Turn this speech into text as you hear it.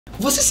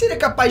Você seria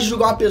capaz de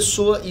julgar uma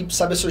pessoa e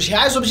saber seus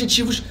reais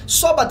objetivos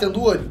só batendo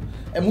o olho?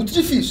 É muito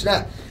difícil,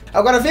 né?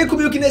 Agora vem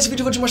comigo que nesse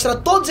vídeo eu vou te mostrar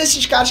todos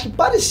esses caras que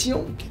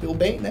pareciam querer o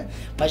bem, né?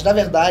 Mas na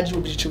verdade o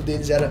objetivo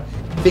deles era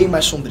bem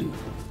mais sombrio.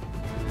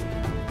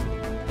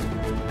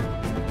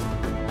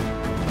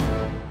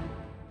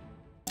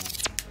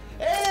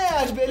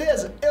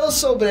 Beleza? Eu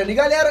sou o Breno e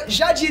galera,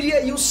 já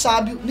diria e o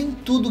sábio, nem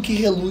tudo que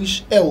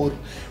reluz é ouro.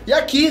 E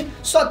aqui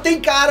só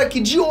tem cara que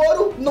de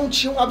ouro não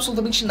tinham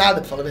absolutamente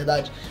nada, pra falar a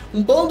verdade.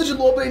 Um bando de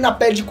lobo aí na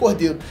pele de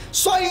cordeiro,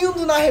 só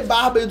indo na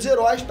rebarba dos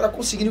heróis pra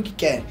conseguirem o que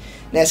querem.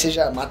 Né?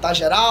 Seja matar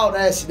geral,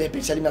 né? Se de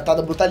repente se alimentar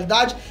da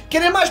brutalidade,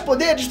 querer mais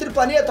poder, destruir o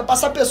planeta,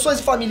 passar pessoas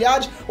e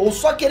familiares, ou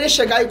só querer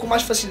chegar aí com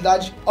mais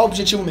facilidade ao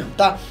objetivo mesmo,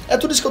 tá? É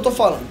tudo isso que eu tô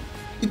falando.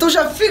 Então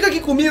já fica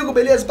aqui comigo,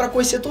 beleza? Pra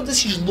conhecer todos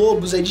esses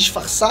lobos aí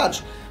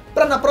disfarçados,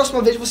 pra na próxima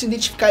vez você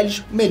identificar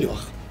eles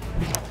melhor.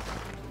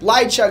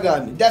 Light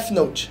Yagami, Death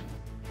Note.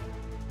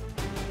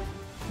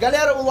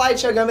 Galera, o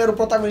Light Yagami era o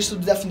protagonista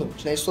do Death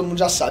Note, né? Isso todo mundo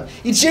já sabe.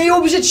 E tinha o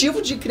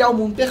objetivo de criar um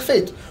mundo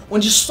perfeito,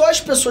 onde só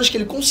as pessoas que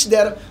ele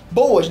considera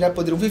boas, né,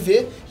 poderiam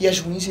viver e as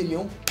ruins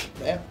iriam,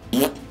 né,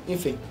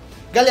 enfim.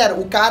 Galera,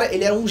 o cara,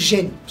 ele era um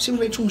gênio,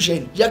 simplesmente um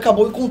gênio. E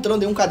acabou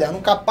encontrando aí um caderno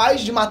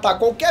capaz de matar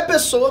qualquer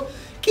pessoa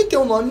que tem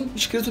um nome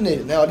escrito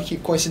nele, né? Olha que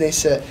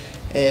coincidência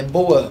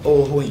boa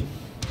ou ruim.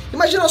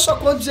 Imagina só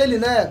quantos ele,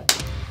 né,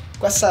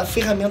 com essa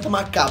ferramenta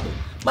macabra.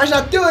 Mas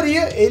na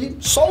teoria, ele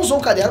só usou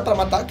o caderno para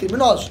matar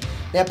criminosos,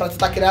 né, para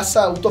tentar criar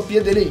essa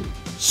utopia dele aí.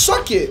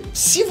 Só que,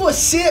 se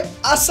você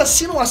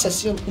assassina um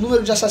assassino, o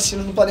número de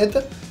assassinos no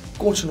planeta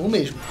continua o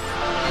mesmo.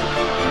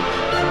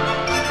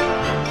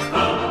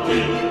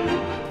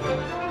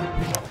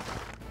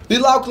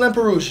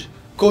 𝐏𝐿𝐴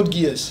Code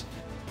Geass.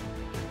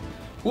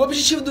 O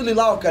objetivo do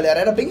𝐏𝐿𝐴, galera,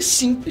 era bem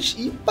simples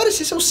e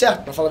parecia ser o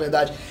certo, pra falar a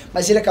verdade.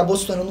 Mas ele acabou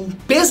se tornando um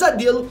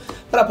pesadelo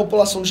para a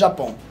população do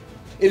Japão.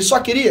 Ele só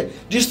queria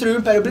destruir o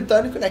Império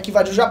Britânico, né, que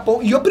invadiu o Japão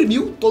e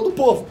oprimiu todo o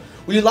povo.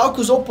 O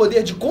𝐏𝐿𝐴 usou o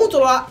poder de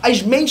controlar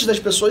as mentes das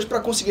pessoas para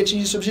conseguir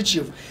atingir esse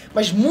objetivo.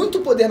 Mas muito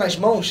poder nas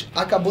mãos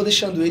acabou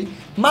deixando ele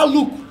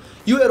maluco.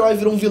 E o herói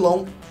virou um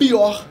vilão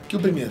pior que o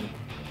primeiro.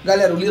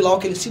 Galera, o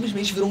𝐏𝐿𝐴, ele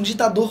simplesmente virou um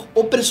ditador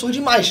opressor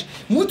demais.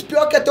 Muito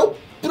pior que até o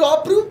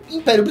próprio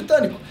Império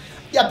Britânico.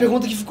 E a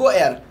pergunta que ficou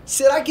era,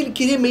 será que ele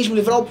queria mesmo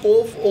livrar o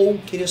povo ou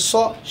queria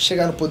só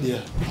chegar no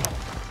poder?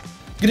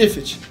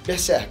 Griffith,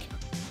 Berserk.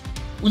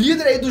 O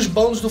líder aí dos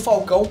bandos do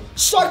Falcão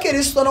só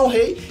queria se tornar um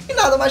rei e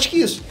nada mais que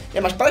isso.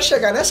 Mas para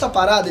chegar nessa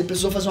parada ele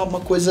precisou fazer uma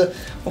coisa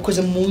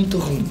muito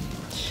ruim.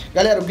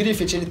 Galera, o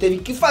Griffith, ele teve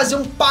que fazer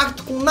um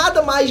pacto com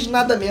nada mais,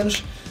 nada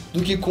menos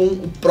do que com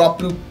o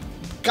próprio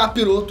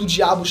capiroto, o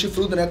diabo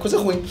chifrudo, né? Coisa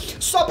ruim.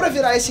 Só pra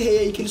virar esse rei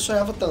aí que ele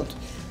sonhava tanto.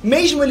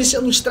 Mesmo ele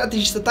sendo um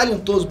estrategista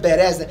talentoso,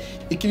 badass, né,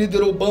 e que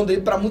liderou o bando aí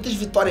para muitas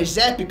vitórias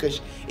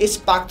épicas, esse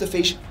pacto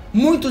fez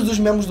muitos dos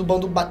membros do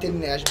bando baterem,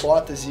 né, as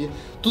botas e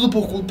tudo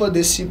por culpa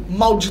desse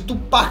maldito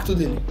pacto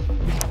dele.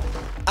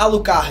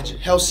 Alucard,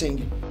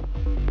 Hellsing.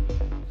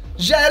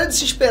 Já era de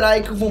se esperar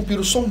aí que o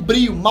vampiro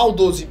sombrio,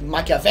 maldoso e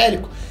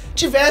maquiavélico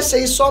tivesse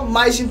aí só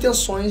mais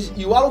intenções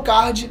e o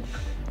Alucard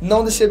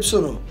não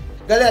decepcionou.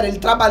 Galera, ele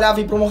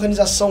trabalhava para uma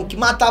organização que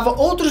matava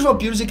outros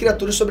vampiros e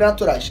criaturas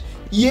sobrenaturais.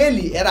 E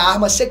ele era a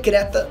arma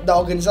secreta da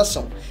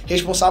organização,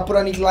 responsável por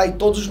aniquilar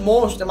todos os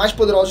monstros mais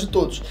poderosos de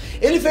todos.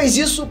 Ele fez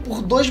isso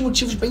por dois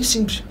motivos bem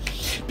simples.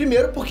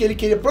 Primeiro, porque ele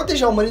queria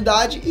proteger a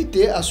humanidade e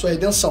ter a sua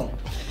redenção.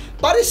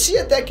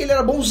 Parecia até que ele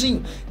era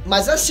bonzinho,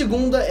 mas a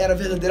segunda era a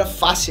verdadeira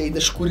face aí da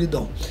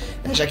escuridão,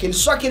 já que ele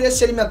só queria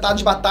se alimentar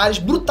de batalhas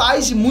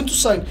brutais e muito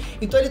sangue.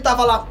 Então ele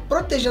estava lá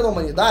protegendo a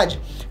humanidade,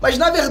 mas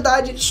na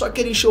verdade ele só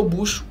queria encher o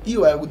bucho e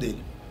o ego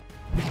dele.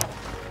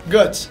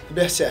 Guts,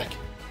 Berserk.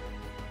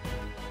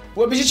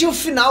 O objetivo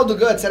final do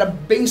Guts era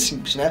bem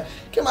simples, né?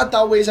 Que é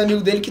matar o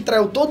ex-amigo dele que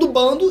traiu todo o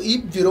bando e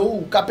virou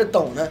o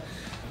capetão, né?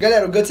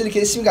 Galera, o Guts, ele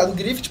queria se vingar do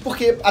Griffith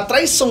porque a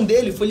traição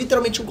dele foi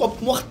literalmente um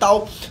golpe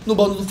mortal no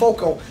bando do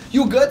Falcão. E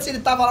o Guts, ele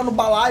tava lá no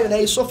balaio,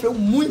 né, e sofreu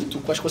muito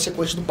com as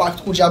consequências do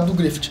pacto com o diabo do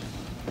Griffith.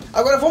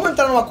 Agora vamos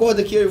entrar num acordo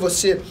aqui, eu e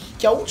você,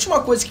 que a última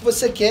coisa que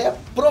você quer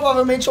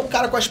provavelmente é um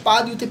cara com a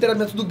espada e o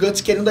temperamento do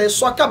Guts querendo aí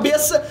sua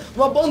cabeça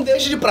numa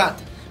bandeja de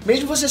prata.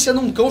 Mesmo você sendo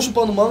um cão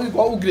chupando manga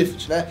igual o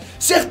Griffith, né?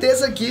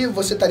 Certeza que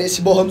você estaria se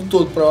borrando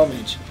todo,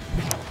 provavelmente.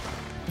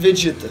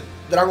 Vegeta,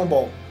 Dragon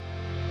Ball.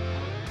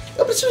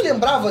 Eu preciso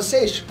lembrar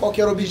vocês qual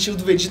que era o objetivo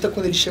do Vegeta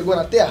quando ele chegou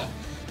na Terra.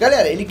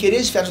 Galera, ele queria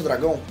esse esfera do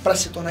dragão para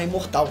se tornar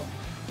imortal,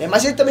 né?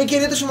 Mas ele também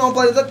queria transformar o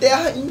planeta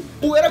Terra em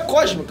poeira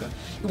cósmica,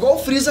 igual o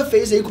Freeza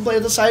fez aí com o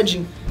planeta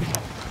Saiyajin.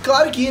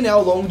 Claro que, né,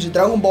 ao longo de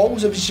Dragon Ball,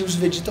 os objetivos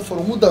do Vegeta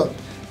foram mudando,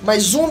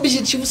 mas um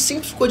objetivo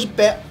sempre ficou de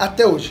pé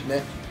até hoje,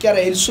 né? Que era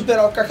ele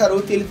superar o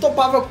Kakaroto e ele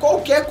topava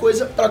qualquer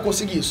coisa para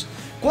conseguir isso.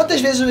 Quantas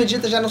vezes o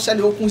Vegeta já não se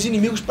aliou com os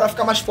inimigos para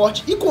ficar mais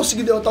forte e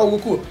conseguir derrotar o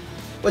Goku?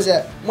 Pois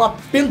é, uma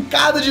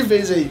pencada de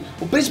vez aí.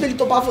 O príncipe, ele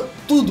topava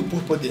tudo por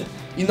poder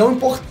e não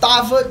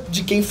importava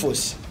de quem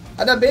fosse.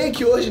 Ainda bem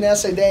que hoje, né,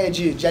 essa ideia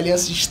de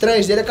alianças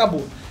estranhas dele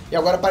acabou. E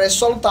agora parece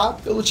só lutar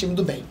pelo time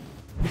do bem.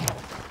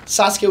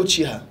 Sasuke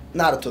Uchiha,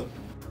 Naruto.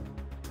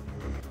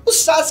 O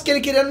Sasuke,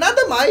 ele queria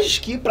nada mais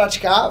que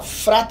praticar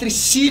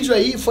fratricídio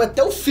aí, foi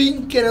até o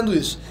fim querendo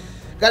isso.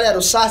 Galera,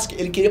 o Sasuke,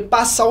 ele queria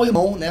passar o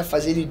irmão, né,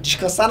 fazer ele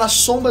descansar na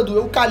sombra do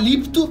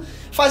eucalipto,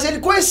 fazer ele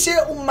conhecer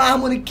o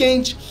mármore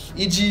quente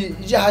e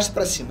de arrasto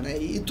pra cima, né,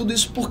 e tudo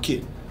isso por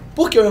quê?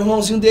 Porque o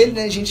irmãozinho dele,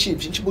 né,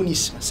 gente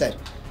boníssima, sério,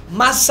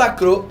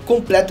 massacrou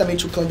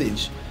completamente o clã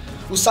deles.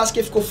 O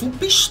Sasuke ficou full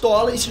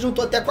pistola e se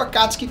juntou até com a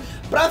𝐏𝐞𝐭𝐞𝐫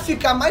pra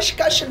ficar mais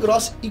caixa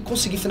grossa e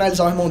conseguir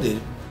finalizar o irmão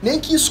dele. Nem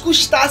que isso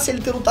custasse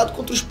ele ter lutado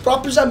contra os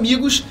próprios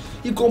amigos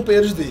e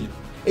companheiros dele.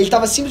 Ele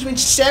estava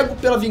simplesmente cego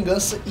pela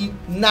vingança e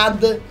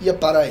nada ia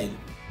parar ele.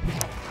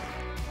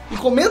 E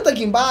comenta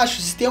aqui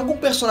embaixo se tem algum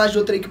personagem de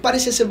outro aí que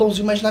parecia ser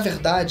bonzinho, mas na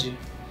verdade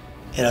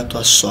era a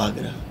tua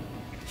sogra.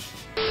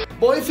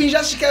 Bom, enfim,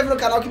 já se inscreve no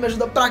canal que me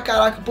ajuda pra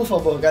caraca, por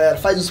favor, galera,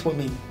 faz isso por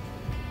mim.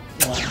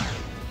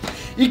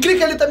 E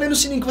clica ali também no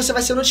sininho que você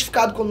vai ser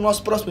notificado quando o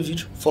nosso próximo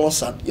vídeo for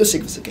lançado. E eu sei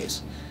que você quer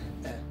isso.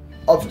 É,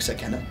 óbvio que você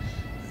quer, né?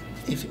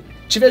 Enfim,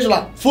 te vejo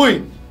lá.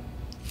 Fui!